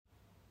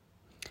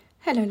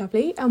Hello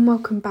lovely, and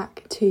welcome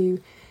back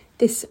to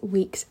this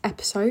week's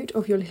episode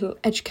of your little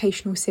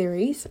educational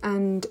series.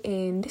 And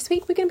in this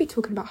week we're going to be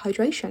talking about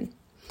hydration.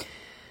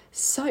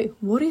 So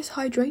what is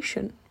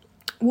hydration?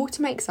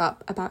 Water makes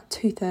up about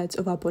 2/3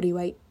 of our body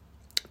weight.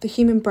 The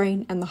human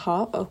brain and the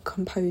heart are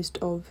composed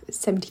of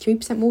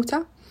 73%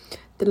 water.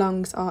 The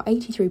lungs are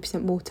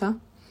 83% water.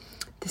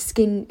 The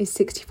skin is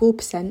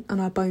 64%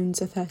 and our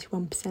bones are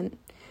 31%.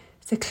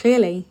 So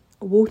clearly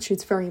water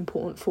is very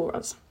important for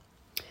us.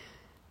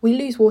 We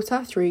lose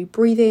water through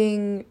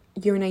breathing,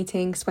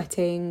 urinating,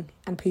 sweating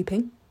and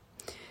pooping.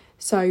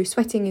 So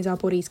sweating is our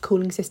body's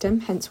cooling system,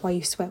 hence why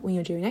you sweat when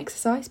you're doing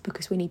exercise,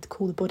 because we need to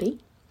cool the body.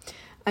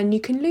 And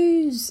you can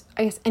lose,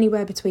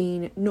 anywhere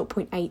between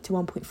 0.8 to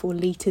 1.4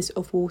 litres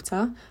of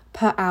water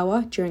per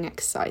hour during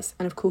exercise.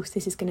 And of course,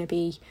 this is going to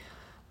be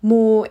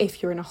more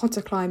if you're in a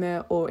hotter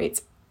climate or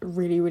it's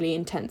really, really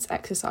intense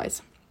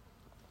exercise.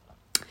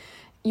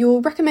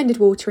 Your recommended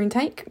water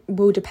intake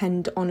will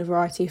depend on a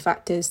variety of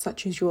factors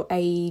such as your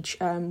age,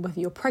 whether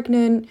you're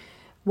pregnant,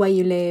 where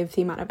you live,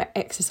 the amount of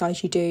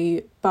exercise you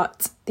do,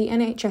 but the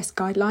NHS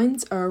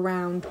guidelines are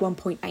around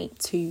 1.8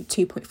 to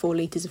 2.4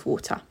 litres of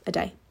water a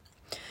day.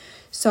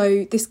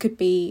 So this could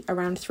be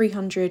around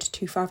 300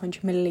 to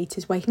 500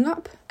 millilitres waking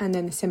up, and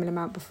then a similar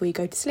amount before you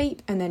go to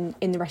sleep, and then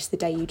in the rest of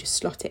the day you just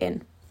slot it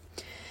in.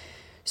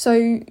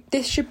 So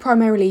this should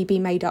primarily be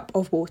made up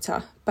of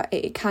water, but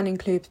it can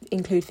include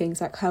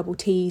things like herbal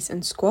teas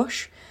and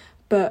squash.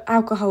 But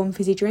alcohol and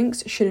fizzy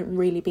drinks shouldn't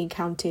really be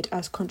counted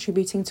as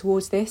contributing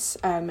towards this,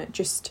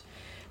 just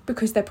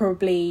because they're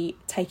probably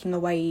taking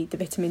away the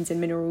vitamins and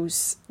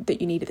minerals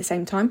that you need at the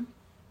same time.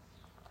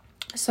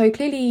 So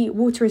clearly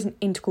water is an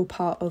integral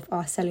part of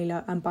our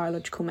cellular and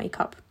biological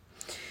makeup.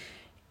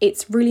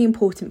 It's really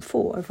important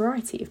for a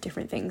variety of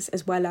different things,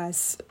 as well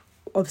as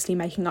obviously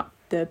making up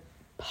the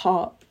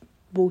heart,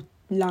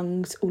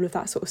 lungs, all of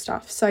that sort of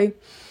stuff. So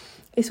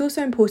it's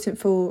also important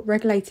for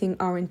regulating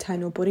our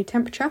internal body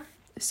temperature.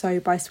 So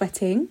by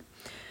sweating,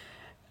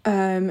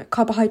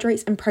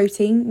 carbohydrates and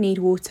protein need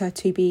water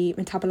to be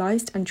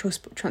metabolised and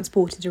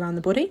transported around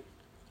the body.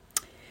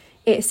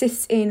 It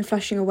assists in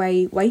flushing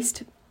away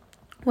waste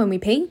when we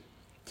pee.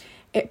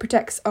 It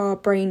protects our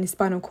brain,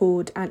 spinal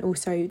cord and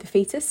also the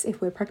fetus if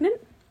we're pregnant.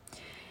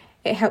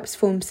 It helps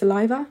form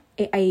saliva,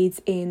 it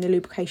aids in the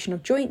lubrication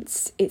of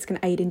joints, it's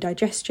going to aid in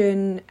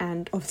digestion,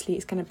 and obviously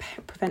it's going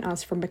to prevent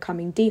us from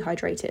becoming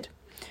dehydrated.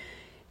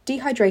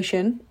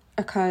 Dehydration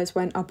occurs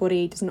when our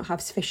body does not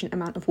have sufficient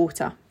amount of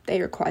water that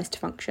it requires to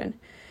function.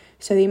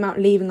 So the amount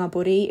leaving our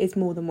body is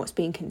more than what's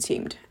being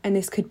consumed. And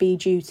this could be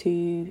due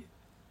to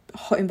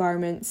hot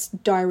environments,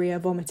 diarrhea,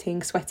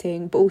 vomiting,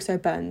 sweating, but also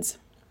burns.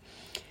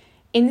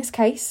 In this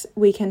case,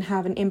 we can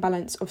have an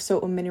imbalance of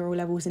salt and mineral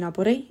levels in our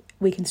body.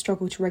 We can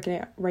struggle to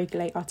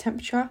regulate our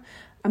temperature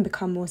and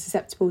become more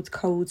susceptible to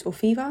colds or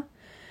fever.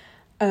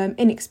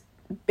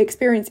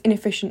 Experience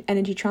inefficient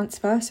energy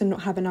transfer, so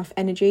not have enough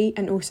energy,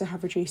 and also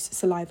have reduced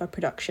saliva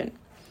production.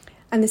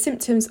 And the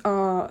symptoms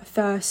are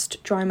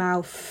thirst, dry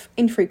mouth,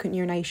 infrequent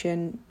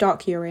urination,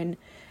 dark urine,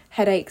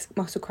 headaches,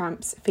 muscle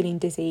cramps, feeling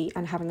dizzy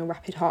and having a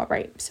rapid heart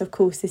rate. So of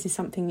course this is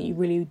something that you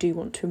really do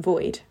want to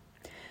avoid.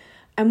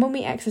 And when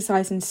we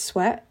exercise and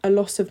sweat, a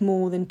loss of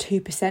more than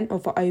 2%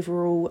 of our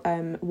overall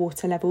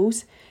water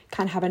levels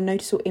can have a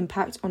noticeable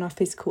impact on our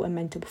physical and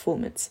mental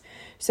performance.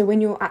 So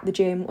when you're at the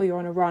gym or you're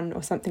on a run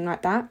or something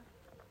like that,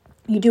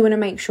 you do want to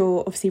make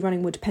sure, obviously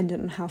running will depend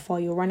on how far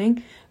you're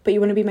running, but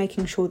you want to be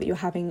making sure that you're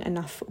having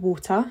enough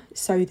water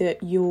so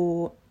that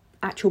your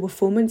actual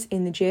performance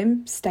in the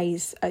gym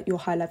stays at your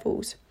high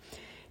levels.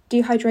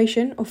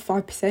 Dehydration of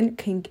 5%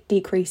 can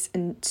decrease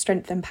in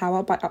strength and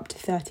power by up to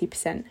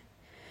 30%.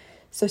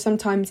 So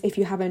sometimes if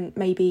you haven't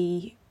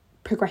maybe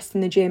progressed in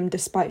the gym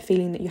despite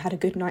feeling that you had a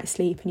good night's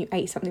sleep and you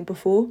ate something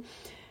before,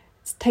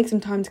 take some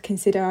time to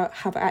consider,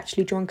 have I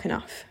actually drunk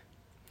enough?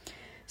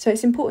 So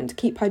it's important to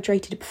keep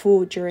hydrated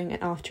before, during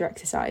and after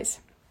exercise.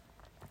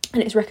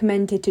 And it's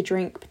recommended to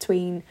drink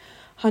between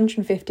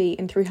 150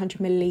 and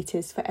 300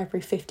 millilitres for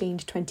every 15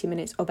 to 20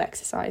 minutes of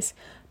exercise.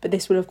 But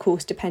this will of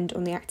course depend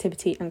on the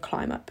activity and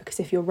climate, because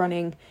if you're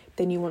running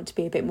then you want to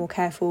be a bit more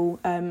careful.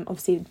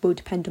 Obviously it will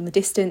depend on the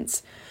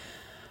distance,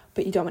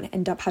 but you don't want to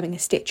end up having a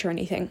stitch or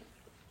anything.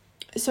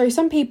 So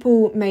some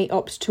people may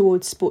opt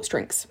towards sports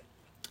drinks,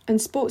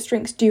 and sports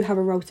drinks do have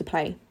a role to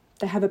play.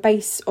 They have a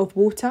base of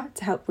water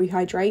to help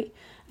rehydrate,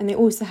 and they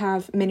also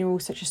have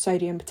minerals such as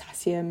sodium,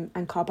 potassium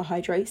and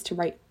carbohydrates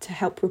to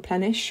help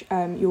replenish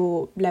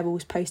your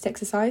levels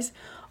post-exercise.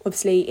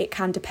 Obviously it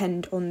can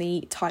depend on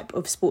the type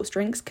of sports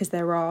drinks because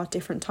there are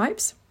different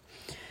types.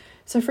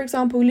 So for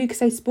example,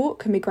 Lucozade Sport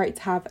can be great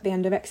to have at the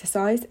end of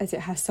exercise, as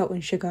it has salt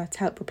and sugar to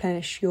help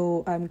replenish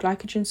your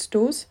glycogen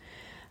stores,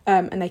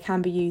 and they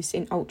can be used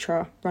in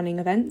ultra running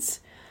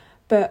events.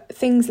 But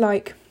things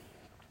like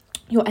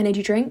your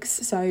energy drinks,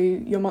 so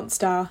your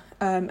Monster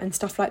and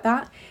stuff like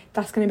that,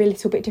 that's going to be a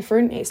little bit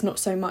different. It's not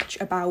so much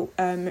about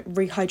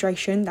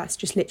rehydration, that's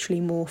just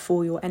literally more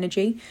for your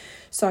energy.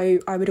 So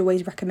I would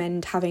always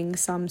recommend having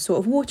some sort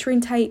of water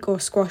intake or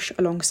squash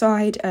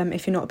alongside.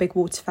 If you're not a big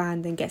water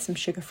fan, then get some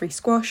sugar-free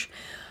squash.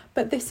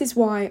 But this is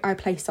why I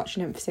place such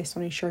an emphasis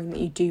on ensuring that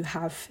you do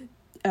have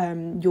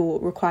your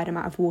required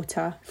amount of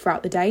water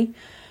throughout the day.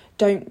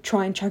 Don't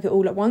try and chug it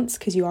all at once,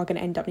 because you are going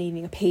to end up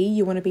needing a pee.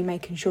 You want to be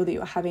making sure that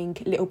you're having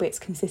little bits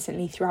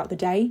consistently throughout the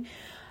day.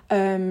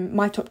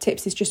 My top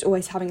tips is just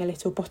always having a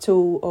little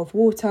bottle of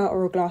water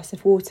or a glass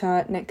of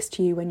water next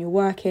to you when you're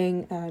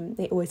working.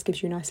 It always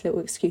gives you a nice little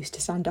excuse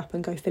to stand up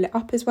and go fill it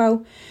up as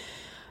well.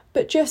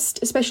 But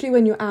just, especially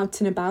when you're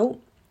out and about,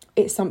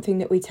 it's something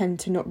that we tend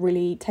to not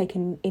really take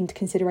into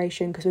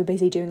consideration because we're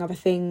busy doing other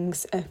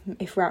things.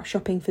 If we're out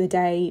shopping for the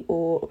day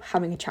or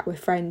having a chat with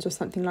friends or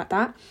something like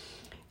that,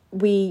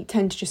 we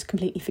tend to just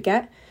completely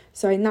forget.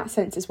 So in that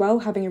sense as well,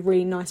 having a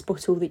really nice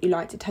bottle that you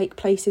like to take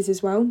places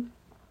as well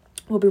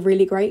will be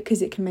really great,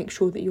 because it can make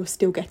sure that you're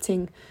still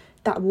getting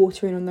that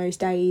water in on those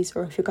days.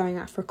 Or if you're going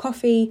out for a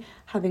coffee,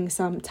 having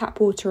some tap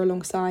water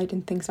alongside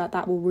and things like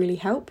that will really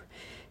help.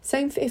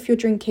 Same for if you're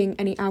drinking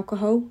any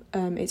alcohol.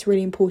 It's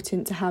really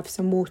important to have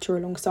some water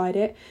alongside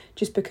it,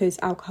 just because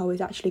alcohol is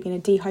actually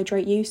going to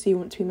dehydrate you. So you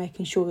want to be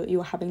making sure that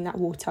you're having that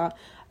water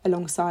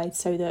alongside,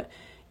 so that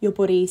your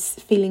body's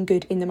feeling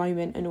good in the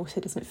moment and also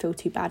doesn't feel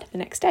too bad the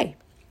next day.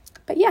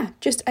 But yeah,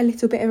 just a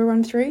little bit of a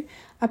run through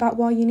about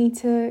why you need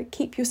to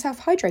keep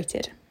yourself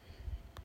hydrated.